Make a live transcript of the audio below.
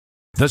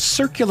The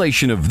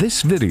circulation of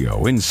this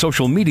video in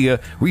social media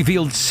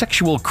revealed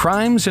sexual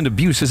crimes and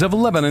abuses of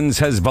Lebanon's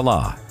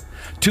Hezbollah.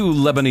 2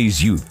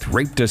 Lebanese youth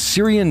raped a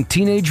Syrian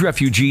teenage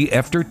refugee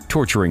after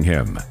torturing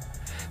him.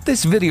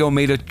 This video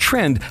made a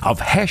trend of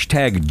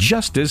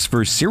 #Justice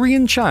for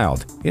Syrian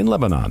Child in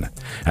Lebanon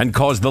and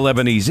caused the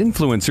Lebanese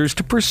influencers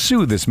to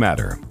pursue this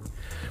matter.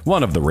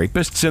 One of the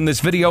rapists in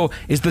this video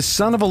is the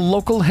son of a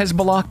local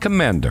Hezbollah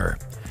commander.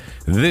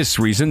 This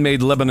reason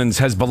made Lebanon's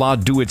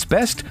Hezbollah do its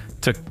best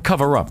to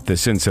cover up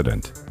this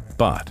incident.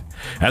 But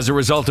as a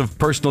result of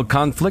personal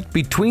conflict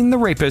between the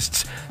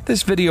rapists,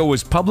 this video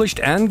was published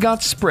and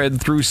got spread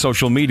through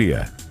social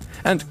media.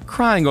 And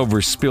crying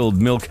over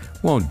spilled milk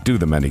won't do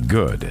them any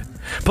good.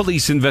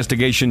 Police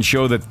investigations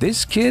show that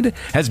this kid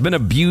has been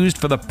abused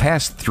for the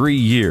past 3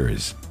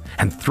 years,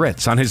 and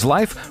threats on his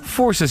life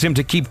forces him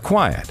to keep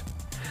quiet.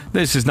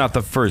 This is not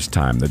the first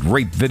time that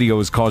rape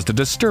videos caused a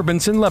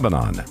disturbance in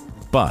Lebanon,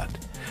 but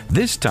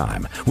this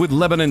time, with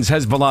Lebanon's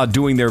Hezbollah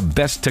doing their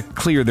best to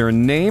clear their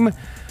name,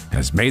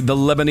 has made the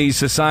Lebanese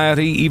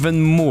society even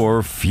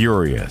more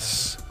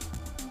furious.